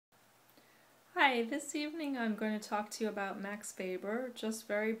Hi, this evening I'm going to talk to you about Max Weber, just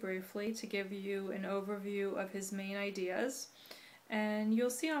very briefly to give you an overview of his main ideas. And you'll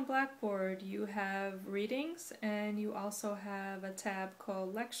see on Blackboard you have readings and you also have a tab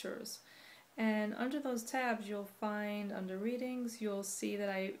called lectures. And under those tabs you'll find under readings you'll see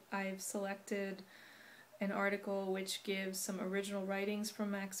that I've selected an article which gives some original writings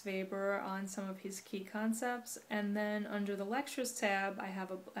from Max Weber on some of his key concepts, and then under the lectures tab I have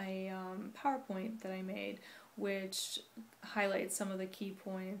a PowerPoint that I made which highlights some of the key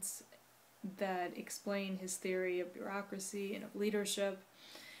points that explain his theory of bureaucracy and of leadership.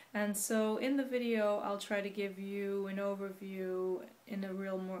 And so in the video I'll try to give you an overview in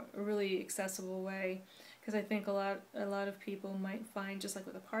a really accessible way, because I think a lot of people might find, just like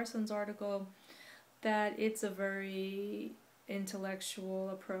with the Parsons article, that it's a very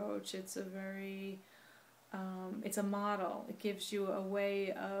intellectual approach. It's a very, it's a model. It gives you a way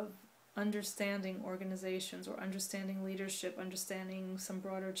of understanding organizations or understanding leadership, understanding some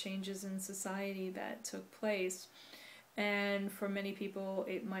broader changes in society that took place. And for many people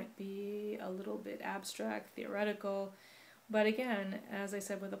it might be a little bit abstract, theoretical, but again, as I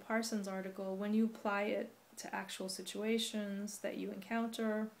said with the Parsons article, when you apply it to actual situations that you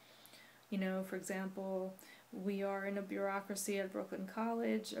encounter, for example, we are in a bureaucracy at Brooklyn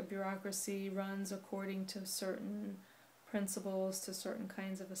College. A bureaucracy runs according to certain principles, to certain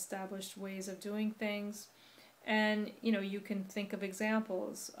kinds of established ways of doing things. And, you can think of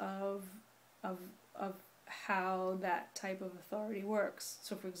examples of how that type of authority works.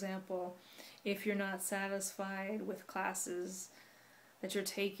 So, for example, if you're not satisfied with classes that you're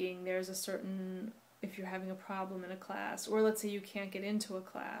taking, there's a certain, if you're having a problem in a class, or let's say you can't get into a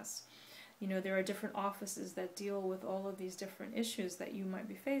class, there are different offices that deal with all of these different issues that you might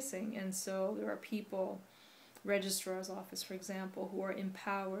be facing. And so there are people, registrar's office for example, who are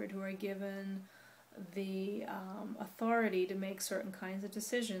empowered, who are given the authority to make certain kinds of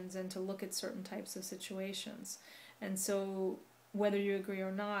decisions and to look at certain types of situations. And so whether you agree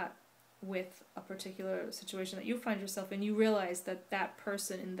or not with a particular situation that you find yourself in, you realize that that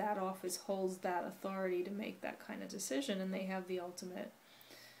person in that office holds that authority to make that kind of decision, and they have the ultimate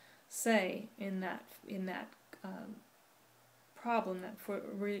say in that problem,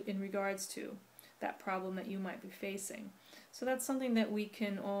 in regards to that problem that you might be facing. So that's something that we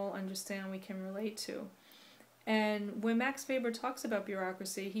can all understand, we can relate to. And when Max Weber talks about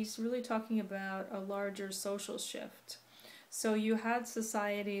bureaucracy, he's really talking about a larger social shift. So you had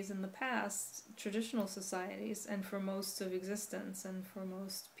societies in the past, traditional societies, and for most of existence and for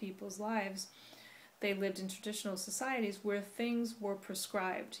most people's lives, they lived in traditional societies where things were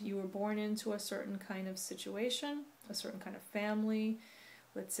prescribed. You were born into a certain kind of situation, a certain kind of family.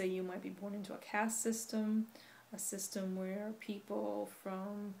 Let's say you might be born into a caste system, a system where people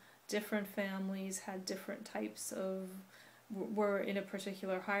from different families had different types of, were in a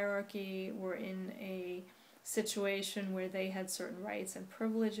particular hierarchy, were in a situation where they had certain rights and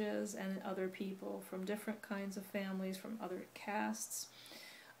privileges, and other people from different kinds of families, from other castes,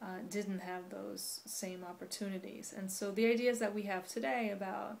 didn't have those same opportunities. And so the ideas that we have today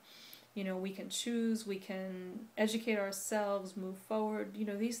about, we can choose, we can educate ourselves, move forward,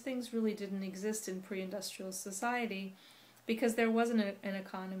 these things really didn't exist in pre-industrial society, because there wasn't an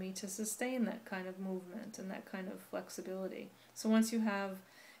economy to sustain that kind of movement and that kind of flexibility. So once you have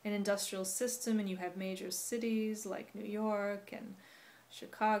an industrial system and you have major cities like New York and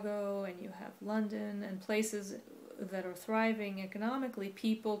Chicago, and you have London and places that are thriving economically,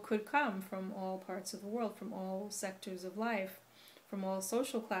 people could come from all parts of the world, from all sectors of life, from all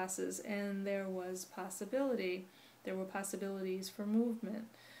social classes, and there was possibility. There were possibilities for movement.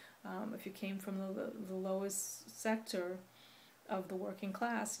 If you came from the lowest sector of the working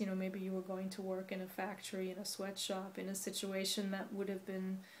class, maybe you were going to work in a factory, in a sweatshop, in a situation that would have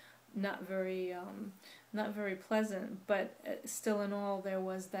been not very pleasant, but still in all there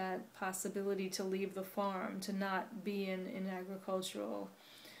was that possibility to leave the farm, to not be in an agricultural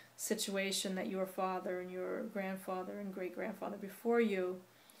situation that your father and your grandfather and great-grandfather before you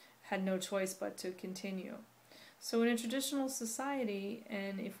had no choice but to continue. So in a traditional society,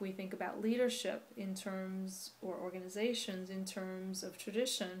 and if we think about leadership in terms, or organizations in terms of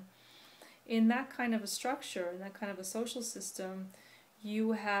tradition, in that kind of a structure, in that kind of a social system,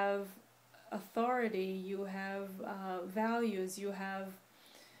 you have authority, you have values, you have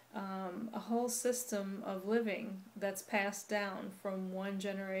a whole system of living that's passed down from one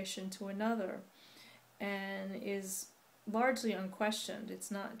generation to another and is largely unquestioned. It's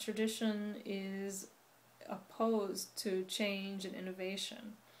not, tradition is opposed to change and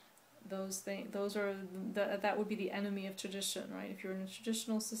innovation. That would be the enemy of tradition, right? If you're in a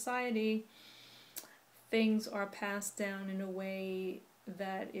traditional society, things are passed down in a way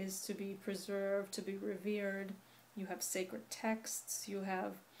that is to be preserved, to be revered. You have sacred texts, you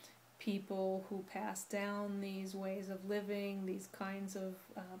have people who pass down these ways of living, these kinds of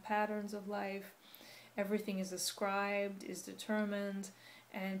patterns of life. Everything is ascribed, is determined,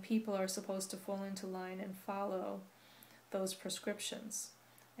 and people are supposed to fall into line and follow those prescriptions.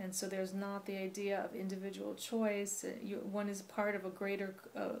 And so there's not the idea of individual choice. One is part of a greater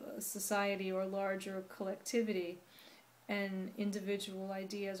society or larger collectivity, and individual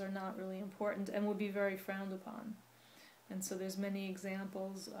ideas are not really important and would be very frowned upon. And so there's many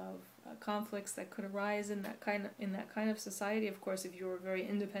examples of conflicts that could arise in that kind of society. Of course, if you're a very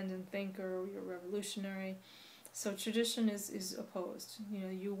independent thinker or you're revolutionary, so tradition is opposed.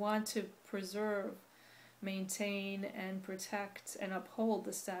 You want to preserve, maintain, and protect and uphold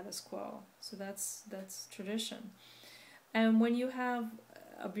the status quo. So that's tradition. And when you have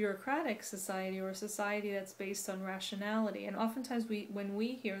a bureaucratic society or a society that's based on rationality, and oftentimes when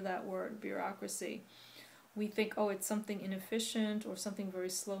we hear that word bureaucracy, we think, oh, it's something inefficient or something very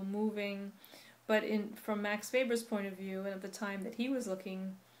slow-moving. But from Max Weber's point of view, and at the time that he was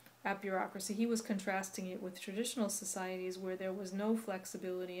looking at bureaucracy, he was contrasting it with traditional societies where there was no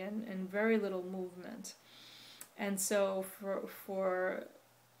flexibility and very little movement. And so for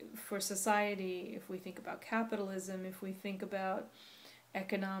society, if we think about capitalism, if we think about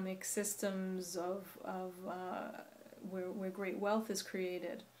economic systems where great wealth is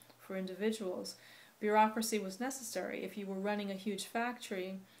created for individuals, bureaucracy was necessary. If you were running a huge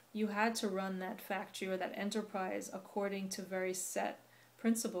factory, you had to run that factory or that enterprise according to very set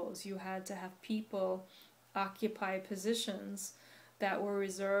principles. You had to have people occupy positions that were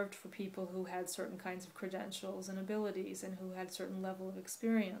reserved for people who had certain kinds of credentials and abilities and who had a certain level of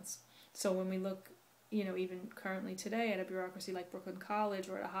experience. So when we look, even currently today at a bureaucracy like Brooklyn College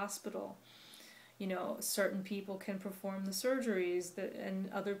or at a hospital, certain people can perform the surgeries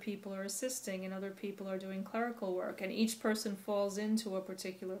and other people are assisting and other people are doing clerical work, and each person falls into a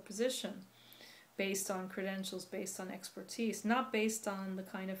particular position based on credentials, based on expertise, not based on the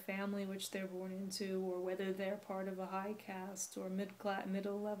kind of family which they're born into or whether they're part of a high caste or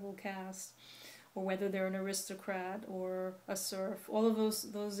middle-level caste or whether they're an aristocrat or a serf. All of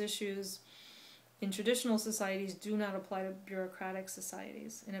those issues in traditional societies do not apply to bureaucratic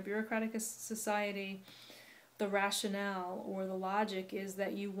societies. In a bureaucratic society, the rationale or the logic is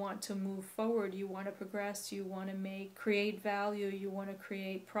that you want to move forward, you want to progress, you want to create value, you want to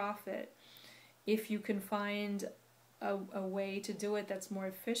create profit. If you can find a way to do it that's more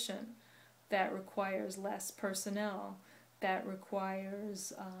efficient, that requires less personnel, that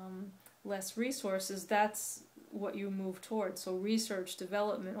requires less resources, that's what you move towards. So research,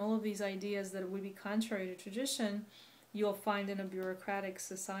 development, all of these ideas that would be contrary to tradition, you'll find in a bureaucratic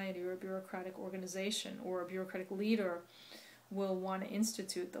society or a bureaucratic organization, or a bureaucratic leader will want to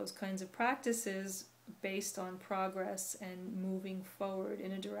institute those kinds of practices based on progress and moving forward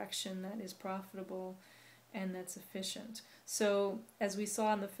in a direction that is profitable and that's efficient. So as we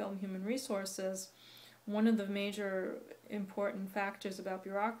saw in the film Human Resources, one of the major important factors about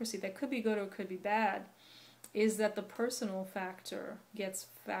bureaucracy that could be good or could be bad is that the personal factor gets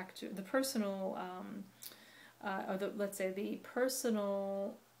the personal, let's say the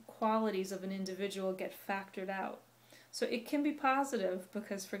personal qualities of an individual get factored out. So it can be positive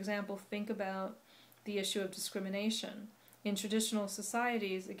because, for example, think about the issue of discrimination. In traditional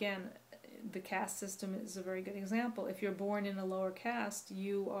societies, again, the caste system is a very good example. If you're born in a lower caste,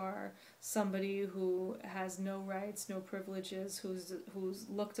 you are somebody who has no rights, no privileges, who's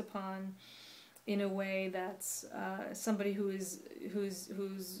looked upon in a way that's somebody who's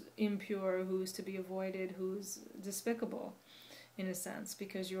impure, who's to be avoided, who's despicable, in a sense,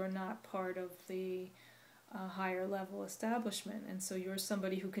 because you're not part of the higher level establishment, and so you're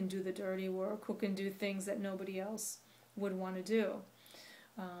somebody who can do the dirty work, who can do things that nobody else would want to do.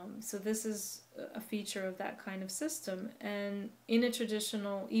 So this is a feature of that kind of system, and in a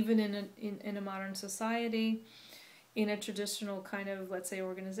traditional, even in a modern society, in a traditional kind of, let's say,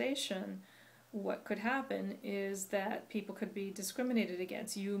 organization, what could happen is that people could be discriminated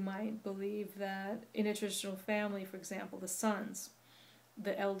against. You might believe that in a traditional family, for example,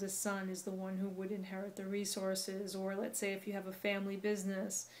 the eldest son is the one who would inherit the resources, or let's say if you have a family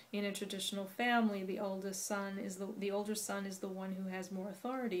business in a traditional family, the older son is the one who has more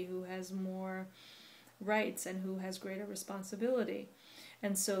authority, who has more rights, and who has greater responsibility.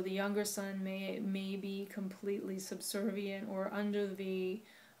 And so the younger son may be completely subservient or under the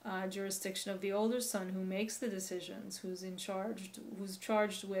jurisdiction of the older son, who makes the decisions, who's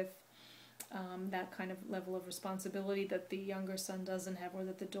charged with that kind of level of responsibility that the younger son doesn't have, or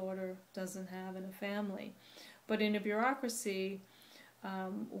that the daughter doesn't have in a family. But in a bureaucracy,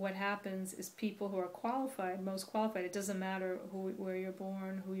 what happens is people who are qualified, most qualified, it doesn't matter where you're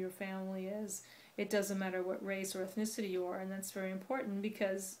born, who your family is, it doesn't matter what race or ethnicity you are, and that's very important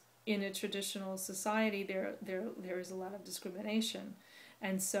because in a traditional society there is a lot of discrimination.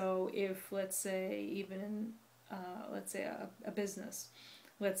 And so if, let's say, even in, let's say a business,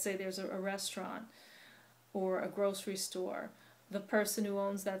 let's say there's a restaurant or a grocery store, the person who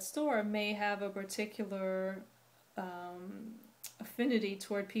owns that store may have a particular affinity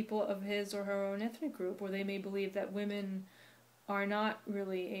toward people of his or her own ethnic group, or they may believe that women are not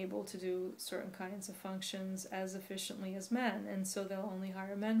really able to do certain kinds of functions as efficiently as men, and so they'll only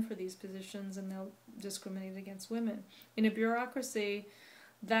hire men for these positions and they'll discriminate against women. In a bureaucracy,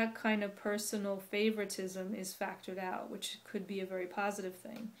 that kind of personal favoritism is factored out, which could be a very positive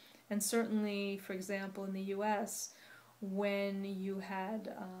thing. And certainly, for example, in the US, when you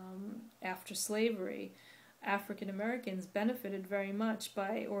had, after slavery, African Americans benefited very much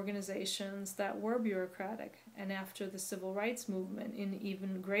by organizations that were bureaucratic, and after the civil rights movement in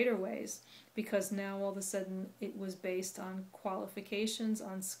even greater ways, because now all of a sudden it was based on qualifications,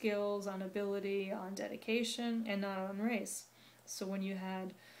 on skills, on ability, on dedication, and not on race. So when you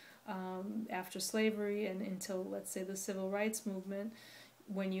had, after slavery and until, let's say, the civil rights movement,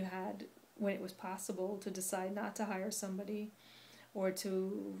 when it was possible to decide not to hire somebody, or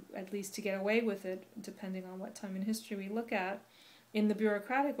to at least to get away with it, depending on what time in history we look at, in the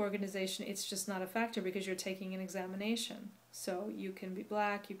bureaucratic organization, it's just not a factor because you're taking an examination. So you can be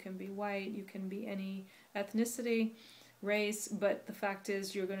black, you can be white, you can be any ethnicity, race, but the fact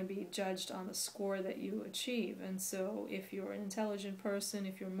is you're going to be judged on the score that you achieve. And so if you're an intelligent person,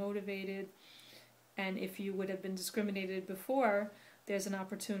 if you're motivated, and if you would have been discriminated before, there's an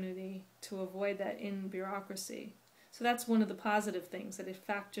opportunity to avoid that in bureaucracy. So that's one of the positive things, that it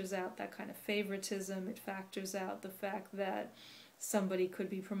factors out that kind of favoritism. It factors out the fact that somebody could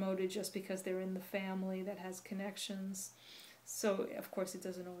be promoted just because they're in the family that has connections. So of course it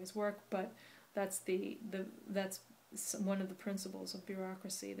doesn't always work, but that's that's one of the principles of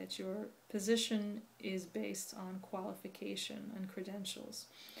bureaucracy, that your position is based on qualification and credentials.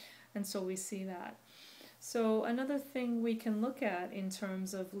 And so we see that. So another thing we can look at in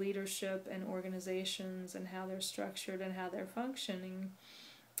terms of leadership and organizations and how they're structured and how they're functioning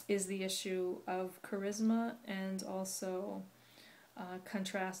is the issue of charisma, and also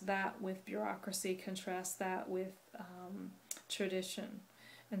contrast that with bureaucracy, contrast that with tradition.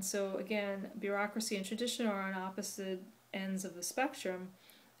 And so again, bureaucracy and tradition are on opposite ends of the spectrum,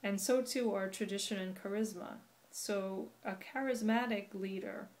 and so too are tradition and charisma. So a charismatic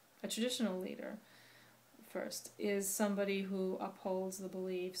leader, a traditional leader, first, is somebody who upholds the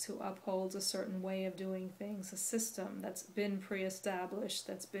beliefs, who upholds a certain way of doing things, a system that's been pre-established,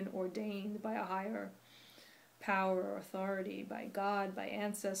 that's been ordained by a higher power or authority, by God, by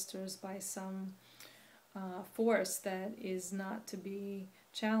ancestors, by some force that is not to be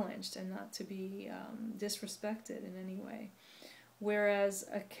challenged and not to be disrespected in any way. Whereas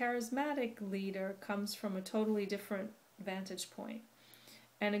a charismatic leader comes from a totally different vantage point.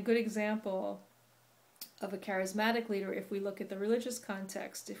 And a good example of a charismatic leader, if we look at the religious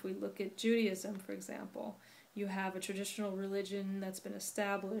context, if we look at Judaism, for example, you have a traditional religion that's been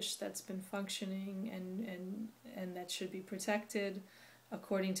established, that's been functioning, and that should be protected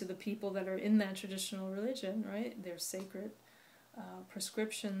according to the people that are in that traditional religion, right? There's sacred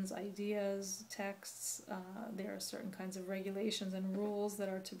prescriptions, ideas, texts. There are certain kinds of regulations and rules that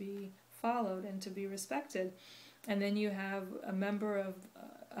are to be followed and to be respected. And then you have a member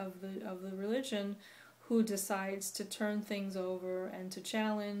of the religion who decides to turn things over and to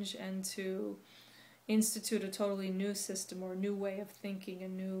challenge and to institute a totally new system or a new way of thinking, a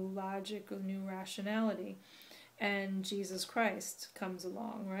new logic, a new rationality. And Jesus Christ comes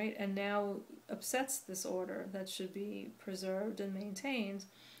along, right? And now upsets this order that should be preserved and maintained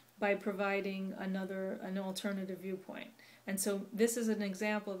by providing an alternative viewpoint. And so this is an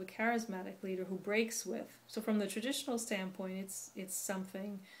example of a charismatic leader who breaks with. So from the traditional standpoint, it's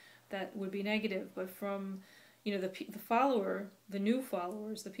something that would be negative, but from the follower, the new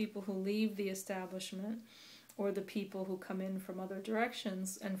followers, the people who leave the establishment, or the people who come in from other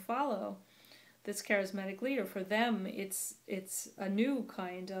directions and follow this charismatic leader, for them it's a new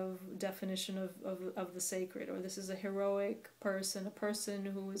kind of definition of the sacred, or this is a heroic person, a person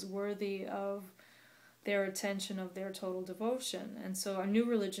who is worthy of their attention, of their total devotion. And so a new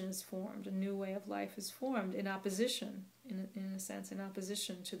religion is formed, a new way of life is formed in opposition, in a sense, in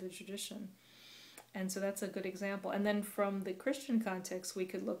opposition to the tradition. And so that's a good example. And then from the Christian context, we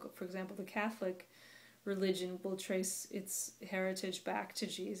could look, for example, the Catholic religion will trace its heritage back to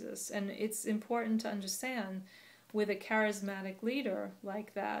Jesus. And it's important to understand with a charismatic leader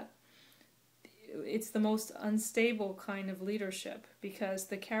like that, it's the most unstable kind of leadership, because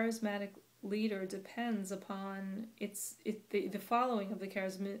the charismatic leader depends upon the following of the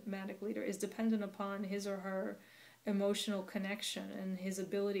charismatic leader is dependent upon his or her emotional connection and his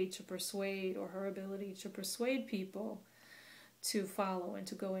ability to persuade, or her ability to persuade people to follow and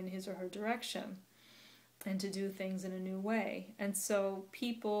to go in his or her direction and to do things in a new way. And so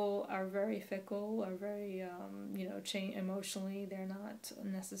people are very fickle, are very emotionally, they're not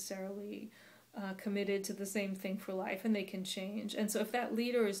necessarily committed to the same thing for life, and they can change. And so if that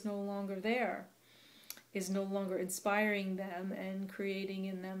leader is no longer there, is no longer inspiring them and creating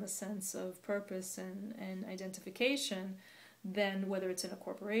in them a sense of purpose and identification, then whether it's in a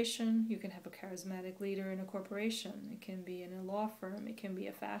corporation, you can have a charismatic leader in a corporation. It can be in a law firm, it can be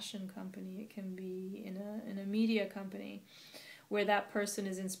a fashion company, it can be in a media company, where that person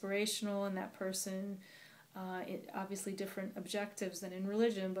is inspirational, and that person obviously different objectives than in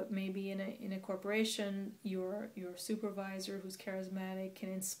religion, but maybe in a corporation, your supervisor who's charismatic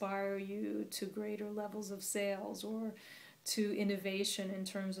can inspire you to greater levels of sales or to innovation in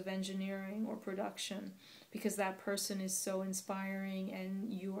terms of engineering or production, because that person is so inspiring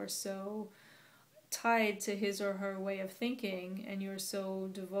and you are so tied to his or her way of thinking, and you're so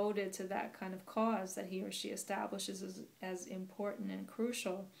devoted to that kind of cause that he or she establishes as important and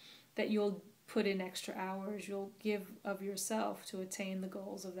crucial, that you'll put in extra hours, you'll give of yourself to attain the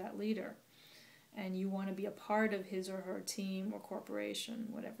goals of that leader. And you want to be a part of his or her team or corporation,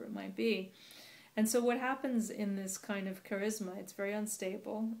 whatever it might be. And so what happens in this kind of charisma, it's very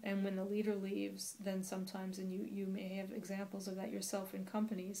unstable. And when the leader leaves, then sometimes, and you may have examples of that yourself in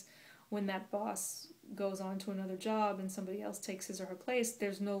companies, when that boss goes on to another job and somebody else takes his or her place,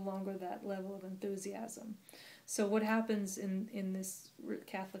 there's no longer that level of enthusiasm. So what happens in this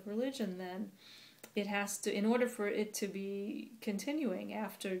Catholic religion then, it has to, in order for it to be continuing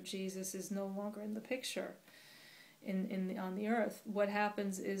after Jesus is no longer in the picture on the earth, what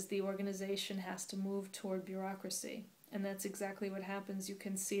happens is the organization has to move toward bureaucracy. And that's exactly what happens. You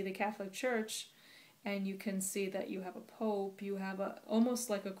can see the Catholic Church, and you can see that you have a pope, you have almost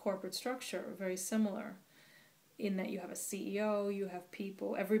like a corporate structure, very similar, in that you have a CEO, you have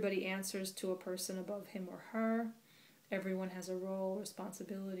people, everybody answers to a person above him or her, everyone has a role,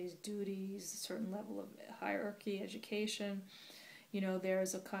 responsibilities, duties, a certain level of hierarchy, education.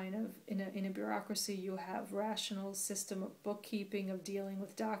 There's a kind of, in a bureaucracy, you have rational system of bookkeeping, of dealing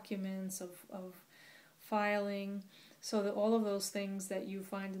with documents, of filing, so that all of those things that you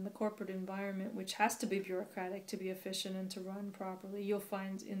find in the corporate environment, which has to be bureaucratic to be efficient and to run properly, you'll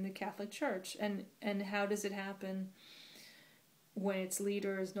find in the Catholic Church. And how does it happen when its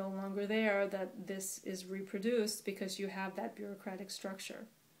leader is no longer there, that this is reproduced? Because you have that bureaucratic structure,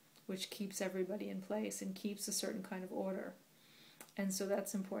 which keeps everybody in place and keeps a certain kind of order. And so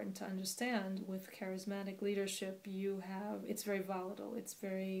that's important to understand. With charismatic leadership, it's very volatile, it's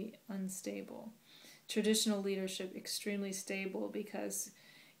very unstable. Traditional leadership, extremely stable, because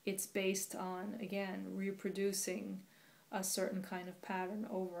it's based on, again, reproducing a certain kind of pattern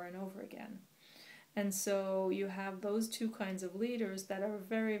over and over again. And so you have those two kinds of leaders that are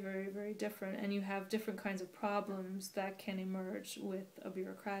very, very, very different, and you have different kinds of problems that can emerge with a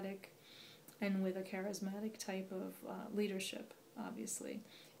bureaucratic and with a charismatic type of leadership, obviously.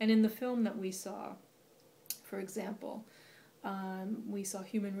 And in the film that we saw, for example, we saw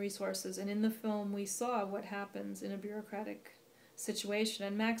human resources, and in the film we saw what happens in a bureaucratic situation.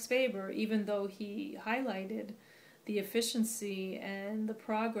 And Max Weber, even though he highlighted the efficiency and the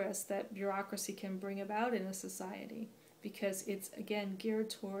progress that bureaucracy can bring about in a society, because it's, again, geared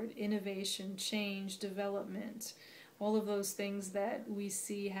toward innovation, change, development, all of those things that we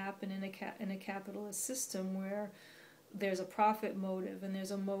see happen in a capitalist system, where there's a profit motive and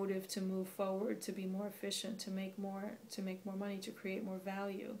there's a motive to move forward, to be more efficient, to make more money, to create more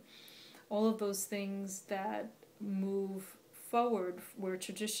value. All of those things that move forward, where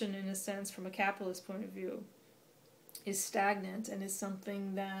tradition, in a sense, from a capitalist point of view, is stagnant and is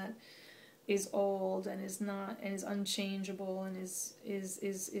something that is old and is not, and is unchangeable and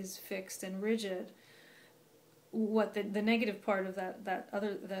is fixed and rigid. What the negative part of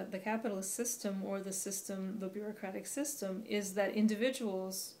the capitalist system, or the bureaucratic system, is that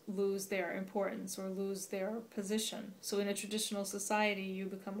individuals lose their importance or lose their position. So in a traditional society, you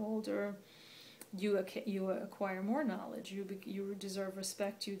become older, you acquire more knowledge, you deserve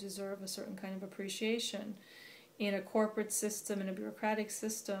respect, you deserve a certain kind of appreciation. In a corporate system, in a bureaucratic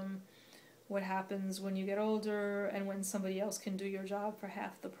system, what happens when you get older and when somebody else can do your job for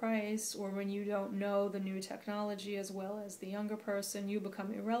half the price, or when you don't know the new technology as well as the younger person, you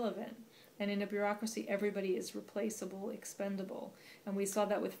become irrelevant. And in a bureaucracy, everybody is replaceable, expendable. And we saw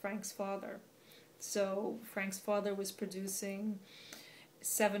that with Frank's father. So Frank's father was producing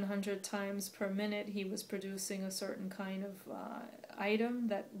 700 times per minute. He was producing a certain kind of item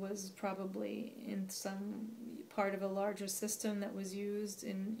that was probably in some part of a larger system that was used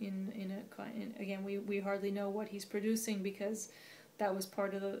again, we hardly know what he's producing, because that was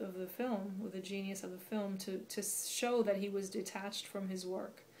part of the film, with the genius of the film, to show that he was detached from his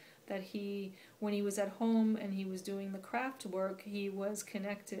work, that when he was at home and he was doing the craft work, he was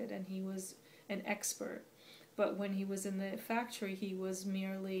connected and he was an expert. But when he was in the factory, he was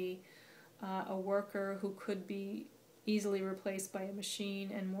merely a worker who could be easily replaced by a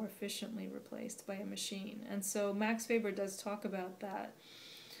machine and more efficiently replaced by a machine. And so Max Weber does talk about that,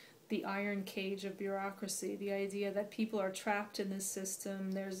 the iron cage of bureaucracy, the idea that people are trapped in this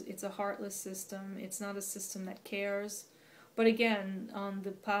system. It's a heartless system. It's not a system that cares. But again, on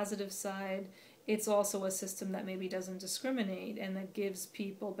the positive side, it's also a system that maybe doesn't discriminate and that gives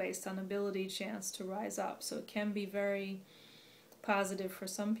people, based on ability, chance to rise up. So it can be very positive for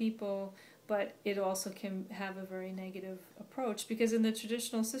some people, but it also can have a very negative approach, because in the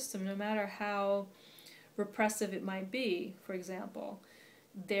traditional system, no matter how repressive it might be, for example,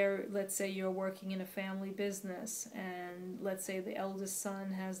 let's say you're working in a family business, and let's say the eldest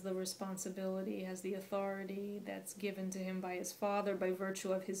son has the responsibility, has the authority that's given to him by his father by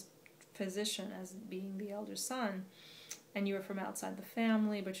virtue of his position as being the elder son, and you're from outside the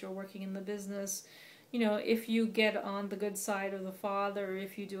family, but you're working in the business. If you get on the good side of the father,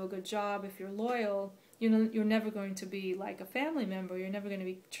 if you do a good job, if you're loyal, you're never going to be like a family member. You're never going to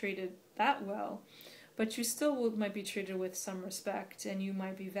be treated that well. But you still might be treated with some respect, and you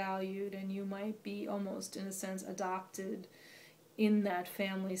might be valued, and you might be almost, in a sense, adopted in that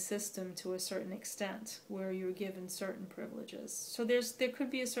family system to a certain extent, where you're given certain privileges. So there could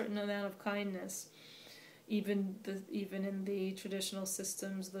be a certain amount of kindness, even in the traditional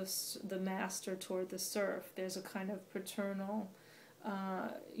systems, the master toward the serf. There's a kind of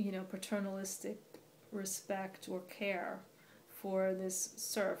paternalistic respect or care for this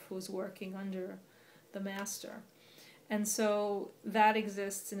serf who's working under the master. And so that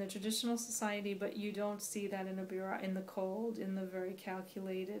exists in a traditional society, but you don't see that in the very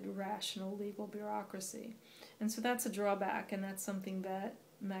calculated, rational legal bureaucracy. And so that's a drawback, and that's something that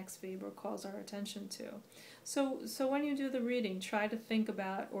Max Weber calls our attention to. So when you do the reading, try to think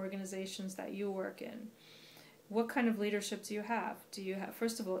about organizations that you work in. What kind of leadership do you have?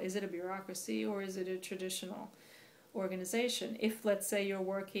 First of all, is it a bureaucracy or is it a traditional organization? If, let's say, you're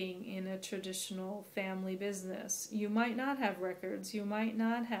working in a traditional family business, you might not have records,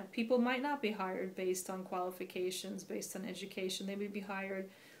 people might not be hired based on qualifications, based on education. They may be hired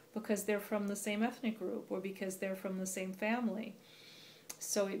because they're from the same ethnic group or because they're from the same family.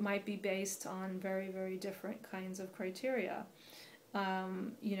 So it might be based on very, very different kinds of criteria.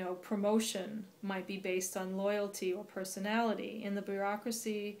 Promotion might be based on loyalty or personality. In the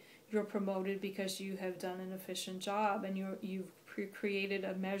bureaucracy, you're promoted because you have done an efficient job, and you've created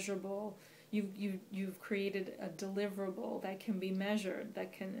a measurable, you've created a deliverable that can be measured,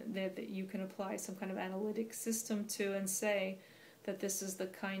 that you can apply some kind of analytic system to, and say that this is the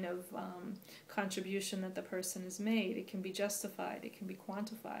kind of contribution that the person has made. It can be justified, it can be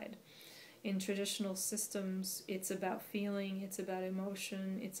quantified. In traditional systems, it's about feeling, it's about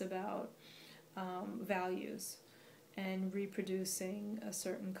emotion, it's about values, and reproducing a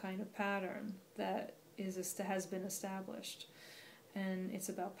certain kind of pattern that has been established. And it's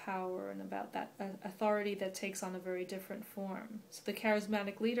about power and about that authority that takes on a very different form. So the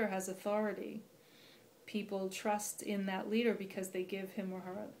charismatic leader has authority. People trust in that leader because they give him or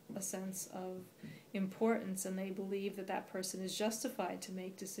her a sense of importance, and they believe that that person is justified to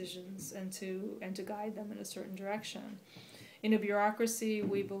make decisions and to guide them in a certain direction. In a bureaucracy,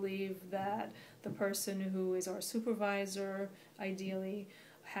 we believe that the person who is our supervisor ideally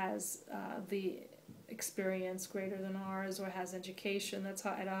has the experience greater than ours, or has education that's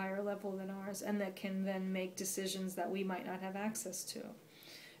at a higher level than ours, and that can then make decisions that we might not have access to.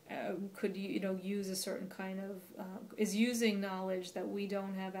 Could use a certain kind of is using knowledge that we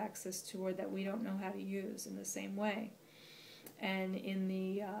don't have access to, or that we don't know how to use in the same way. And in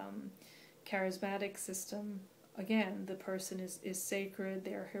the charismatic system, again, the person is sacred,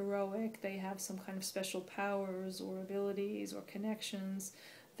 they're heroic, they have some kind of special powers or abilities or connections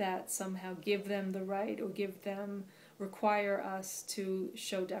that somehow give them the right, or require us to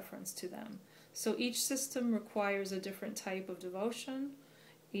show deference to them. So each system requires a different type of devotion,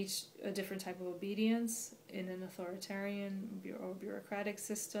 each a different type of obedience. In an authoritarian or bureaucratic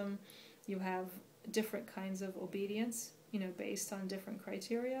system, you have different kinds of obedience, based on different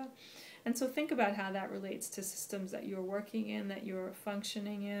criteria. And so think about how that relates to systems that you're working in, that you're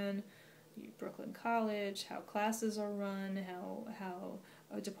functioning in. Brooklyn College, how classes are run, how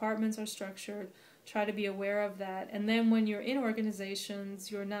departments are structured. Try to be aware of that. And then when you're in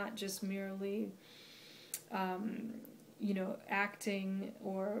organizations, you're not just merely acting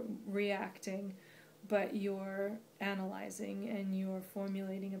or reacting, but you're analyzing and you're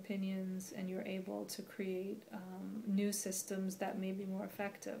formulating opinions, and you're able to create new systems that may be more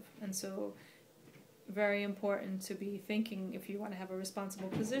effective. And so very important to be thinking, if you want to have a responsible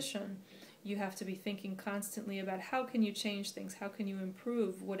position, you have to be thinking constantly about how can you change things, how can you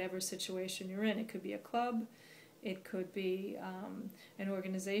improve whatever situation you're in. It could be a club, it could be an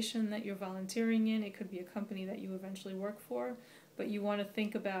organization that you're volunteering in, it could be a company that you eventually work for, but you want to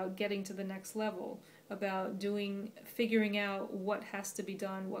think about getting to the next level, about figuring out what has to be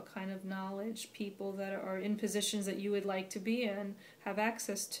done, what kind of knowledge people that are in positions that you would like to be in have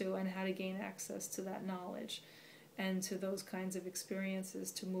access to, and how to gain access to that knowledge and to those kinds of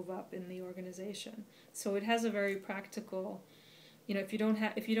experiences to move up in the organization. So it has a very practical, if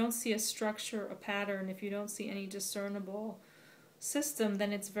you don't see a structure, a pattern, if you don't see any discernible system,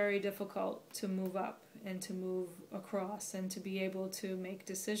 then it's very difficult to move up and to move across and to be able to make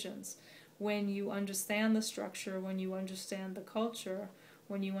decisions. When you understand the structure, when you understand the culture,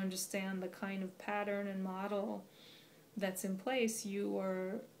 when you understand the kind of pattern and model that's in place, you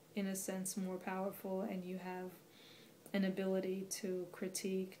are, in a sense, more powerful, and you have an ability to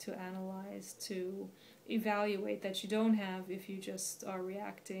critique, to analyze, to evaluate that you don't have if you just are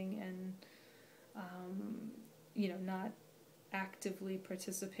reacting and not actively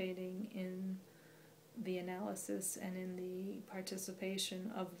participating in the analysis and in the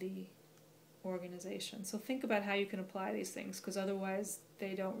participation of the organization. So think about how you can apply these things, because otherwise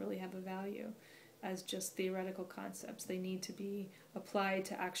they don't really have a value as just theoretical concepts. They need to be applied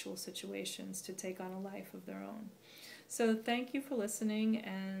to actual situations to take on a life of their own. So thank you for listening,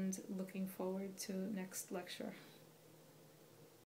 and looking forward to next lecture.